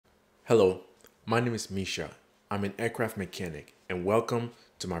Hello, my name is Misha. I'm an aircraft mechanic and welcome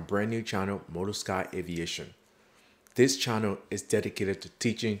to my brand new channel, Motorskyy Aviation. This channel is dedicated to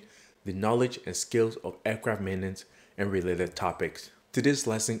teaching the knowledge and skills of aircraft maintenance and related topics. Today's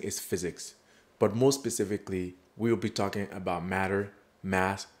lesson is physics, but more specifically, we will be talking about matter,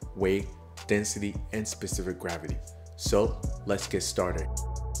 mass, weight, density, and specific gravity. So let's get started.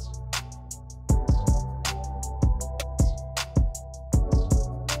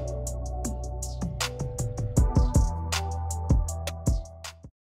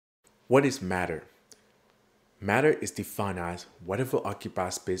 What is matter? Matter is defined as whatever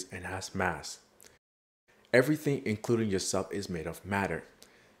occupies space and has mass. Everything, including yourself, is made of matter.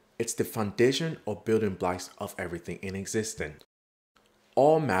 It's the foundation or building blocks of everything in existence.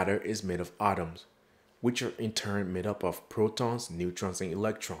 All matter is made of atoms, which are in turn made up of protons, neutrons, and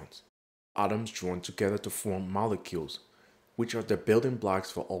electrons. Atoms join together to form molecules, which are the building blocks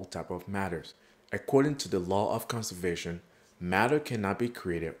for all types of matters. According to the law of conservation, matter cannot be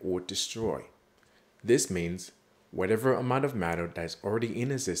created or destroyed. This means whatever amount of matter that is already in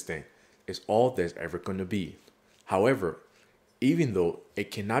existence is all there's ever going to be. However, even though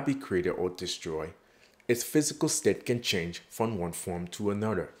it cannot be created or destroyed, its physical state can change from one form to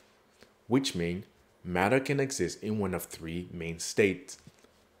another, which means matter can exist in one of three main states: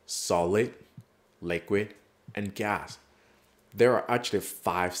 solid, liquid, and gas. There are actually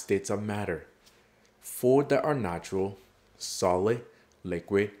 5 states of matter, 4 that are natural: solid,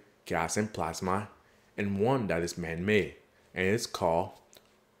 liquid, gas, and plasma, and 1 that is man-made, and it's called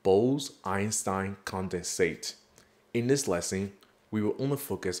Bose-Einstein condensate. In this lesson, we will only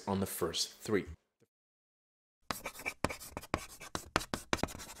focus on the first 3.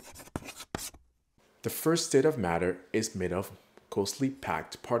 The first state of matter is made of closely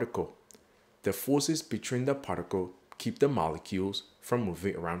packed particle. The forces between the particle keep the molecules from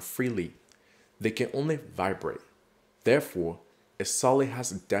moving around freely. They can only vibrate. Therefore, a solid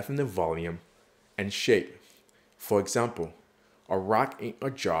has a definite volume and shape. For example, a rock in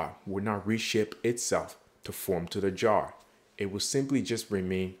a jar will not reshape itself to form to the jar. It will simply just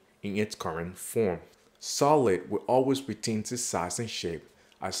remain in its current form. Solid will always retain its size and shape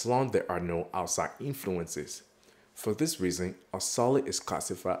as long as there are no outside influences. For this reason, a solid is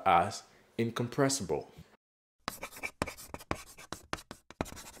classified as incompressible.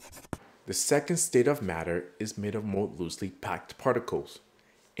 The second state of matter is made of more loosely packed particles.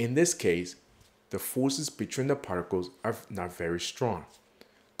 In this case, the forces between the particles are not very strong,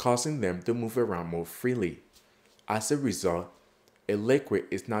 causing them to move around more freely. As a result, a liquid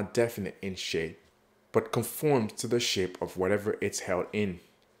is not definite in shape, but conforms to the shape of whatever it's held in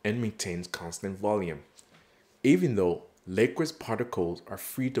and maintains constant volume. Even though liquid particles are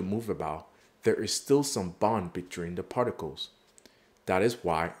free to move about, there is still some bond between the particles. That is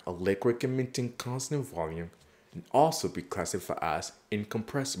why a liquid can maintain constant volume and also be classified as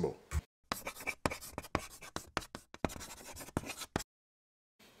incompressible.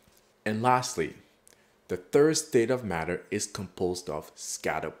 And lastly, the third state of matter is composed of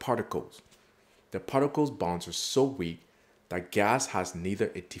scattered particles. The particles' bonds are so weak that gas has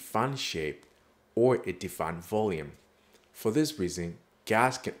neither a defined shape or a defined volume. For this reason,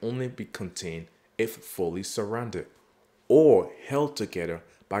 gas can only be contained if fully surrounded or held together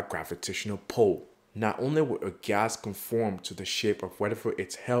by gravitational pull. Not only will a gas conform to the shape of whatever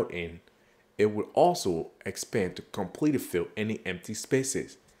it's held in, it will also expand to completely fill any empty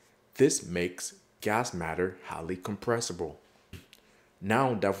spaces. This makes gas matter highly compressible.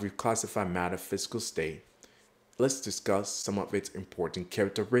 Now that we've classified matter's physical state, let's discuss some of its important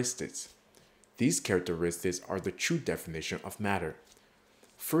characteristics. These characteristics are the true definition of matter.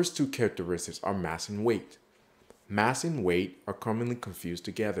 First 2 characteristics are mass and weight. Mass and weight are commonly confused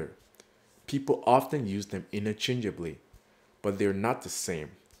together. People often use them interchangeably, but they're not the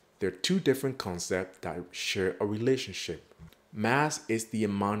same. They're 2 different concepts that share a relationship. Mass is the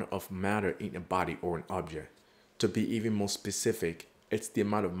amount of matter in a body or an object. To be even more specific, it's the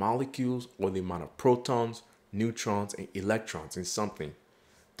amount of molecules or the amount of protons, neutrons, and electrons in something.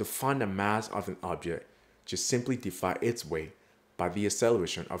 To find the mass of an object, just simply define its weight by the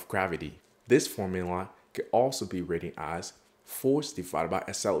acceleration of gravity. This formula can also be written as force divided by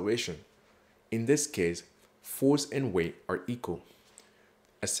acceleration. In this case, force and weight are equal.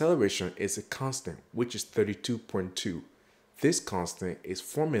 Acceleration is a constant, which is 32.2. This constant is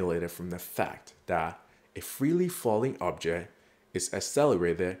formulated from the fact that a freely falling object is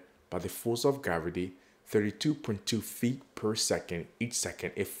accelerated by the force of gravity 32.2 feet per second each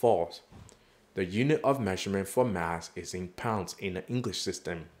second it falls. The unit of measurement for mass is in pounds in the English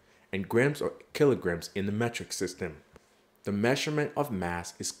system and grams or kilograms in the metric system. The measurement of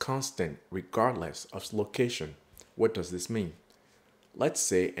mass is constant regardless of location. What does this mean? Let's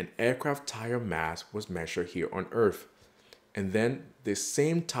say an aircraft tire mass was measured here on Earth, and then this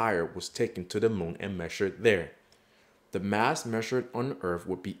same tire was taken to the moon and measured there. The mass measured on Earth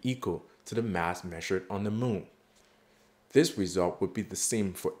would be equal to the mass measured on the moon. This result would be the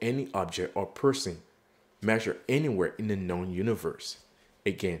same for any object or person measured anywhere in the known universe.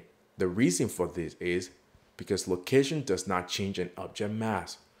 Again, the reason for this is because location does not change an object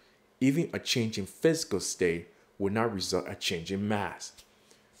mass. Even a change in physical state would not result in a change in mass.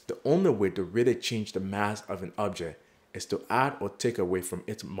 The only way to really change the mass of an object is to add or take away from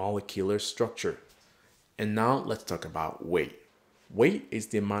its molecular structure. And now let's talk about weight. Weight is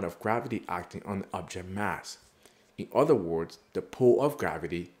the amount of gravity acting on the object mass. In other words, the pull of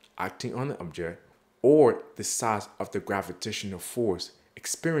gravity acting on the object, or the size of the gravitational force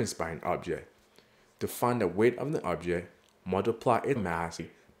experienced by an object. To find the weight of the object, multiply its mass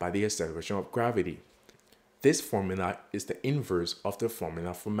by the acceleration of gravity. This formula is the inverse of the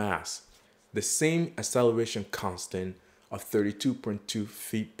formula for mass. The same acceleration constant of 32.2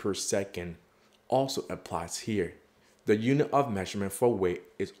 feet per second also applies here. The unit of measurement for weight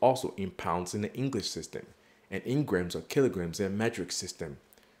is also in pounds in the English system and in grams or kilograms in the metric system.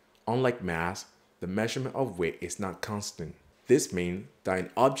 Unlike mass, the measurement of weight is not constant. This means that an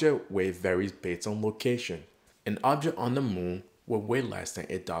object weight varies based on location. An object on the moon will weigh less than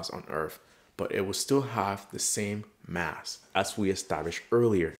it does on Earth, but it will still have the same mass, as we established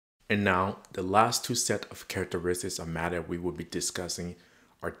earlier. And now, the last two sets of characteristics of matter we will be discussing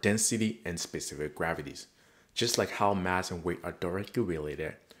are density and specific gravities. Just like how mass and weight are directly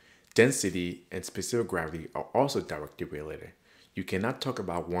related, density and specific gravity are also directly related. You cannot talk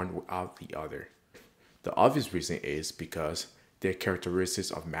about one without the other. The obvious reason is because they're characteristics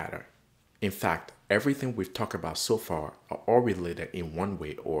of matter. In fact, everything we've talked about so far are all related in one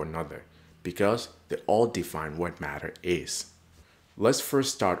way or another because they all define what matter is. Let's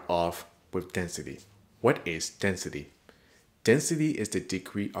first start off with density. What is density? Density is the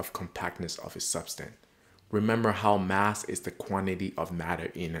degree of compactness of a substance. Remember how mass is the quantity of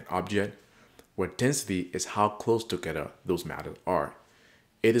matter in an object? Where density is how close together those matters are.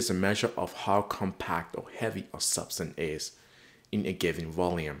 It is a measure of how compact or heavy a substance is in a given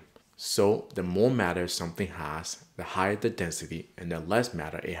volume. So the more matter something has, the higher the density, and the less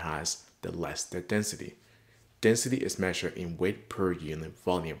matter it has, the less the density. Density is measured in weight per unit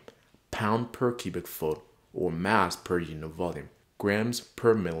volume, pound per cubic foot, or mass per unit volume, grams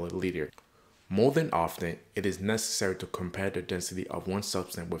per milliliter. More than often, it is necessary to compare the density of one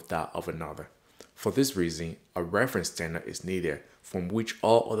substance with that of another. For this reason, a reference standard is needed from which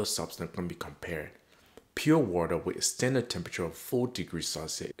all other substances can be compared. Pure water with a standard temperature of 4 degrees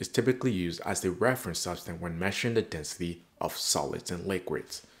Celsius is typically used as the reference substance when measuring the density of solids and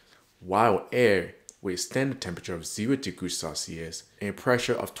liquids, while air with a standard temperature of 0 degrees Celsius and a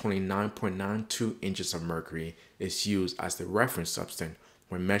pressure of 29.92 inches of mercury is used as the reference substance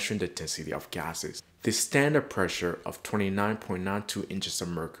when measuring the density of gases. The standard pressure of 29.92 inches of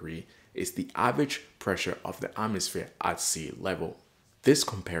mercury is the average pressure of the atmosphere at sea level. This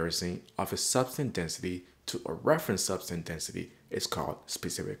comparison of a substance density to a reference substance density is called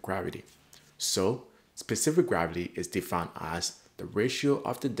specific gravity. So, specific gravity is defined as the ratio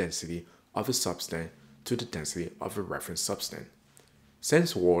of the density of a substance to the density of a reference substance.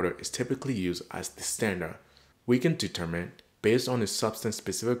 Since water is typically used as the standard, we can determine, based on the substance's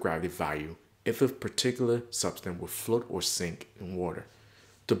specific gravity value, if a particular substance will float or sink in water.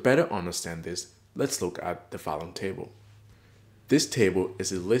 To better understand this, let's look at the following table. This table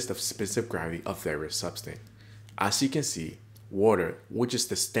is a list of specific gravity of various substances. As you can see, water, which is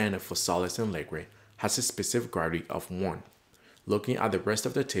the standard for solids and liquid, has a specific gravity of 1. Looking at the rest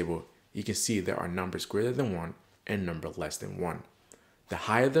of the table, you can see there are numbers greater than 1 and numbers less than 1. The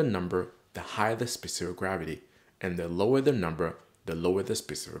higher the number, the higher the specific gravity, and the lower the number, the lower the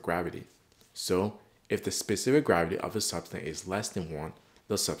specific gravity. So, if the specific gravity of a substance is less than 1,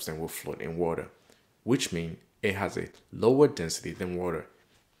 the substance will float in water, which means it has a lower density than water.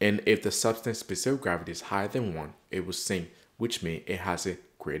 And if the substance's specific gravity is higher than 1, it will sink, which means it has a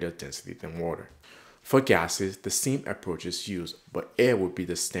greater density than water. For gases, the same approach is used, but air would be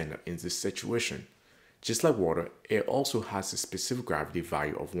the standard in this situation. Just like water, air also has a specific gravity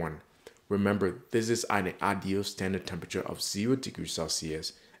value of 1. Remember, this is at an ideal standard temperature of 0 degrees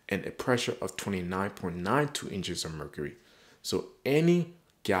Celsius and a pressure of 29.92 inches of mercury. So any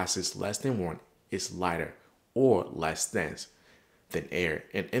gases less than 1 is lighter or less dense than air,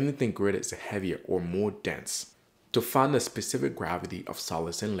 and anything greater is heavier or more dense. To find the specific gravity of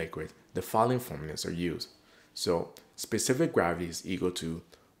solids and liquids, the following formulas are used. So specific gravity is equal to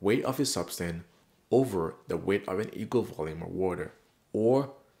weight of a substance over the weight of an equal volume of water,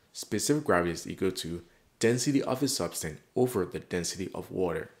 or specific gravity is equal to density of a substance over the density of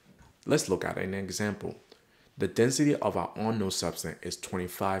water. Let's look at an example. The density of our unknown substance is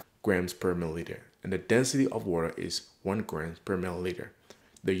 25 grams per milliliter, and the density of water is 1 gram per milliliter.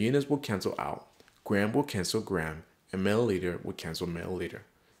 The units will cancel out. Gram will cancel gram, and milliliter will cancel milliliter.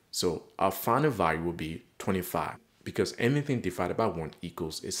 So our final value will be 25, because anything divided by 1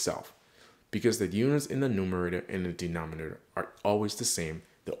 equals itself. Because the units in the numerator and the denominator are always the same,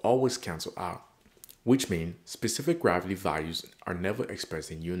 they always cancel out, which means specific gravity values are never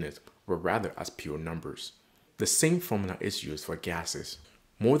expressed in units, but rather as pure numbers. The same formula is used for gases.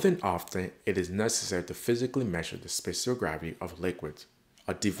 More than often, it is necessary to physically measure the specific gravity of liquids.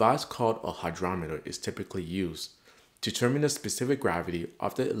 A device called a hydrometer is typically used. To determine the specific gravity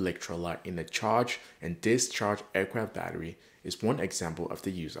of the electrolyte in a charged and discharged aircraft battery is one example of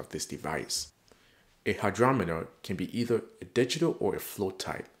the use of this device. A hydrometer can be either a digital or a float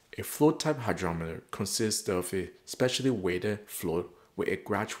type. A float type hydrometer consists of a specially weighted float with a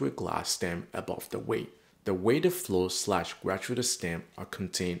graduated glass stem above the weight. The weighted float/graduated stem are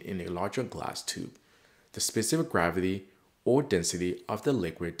contained in a larger glass tube. The specific gravity or density of the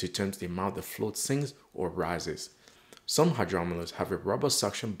liquid determines the amount the float sinks or rises. Some hydrometers have a rubber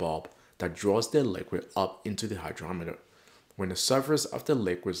suction bulb that draws the liquid up into the hydrometer. When the surface of the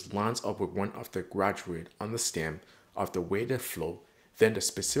liquid lines up with one of the graduates on the stem of the weighted float, then the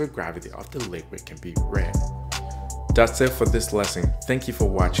specific gravity of the liquid can be read. That's it for this lesson. Thank you for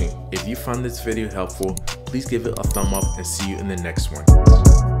watching. If you found this video helpful, please give it a thumb up and see you in the next one.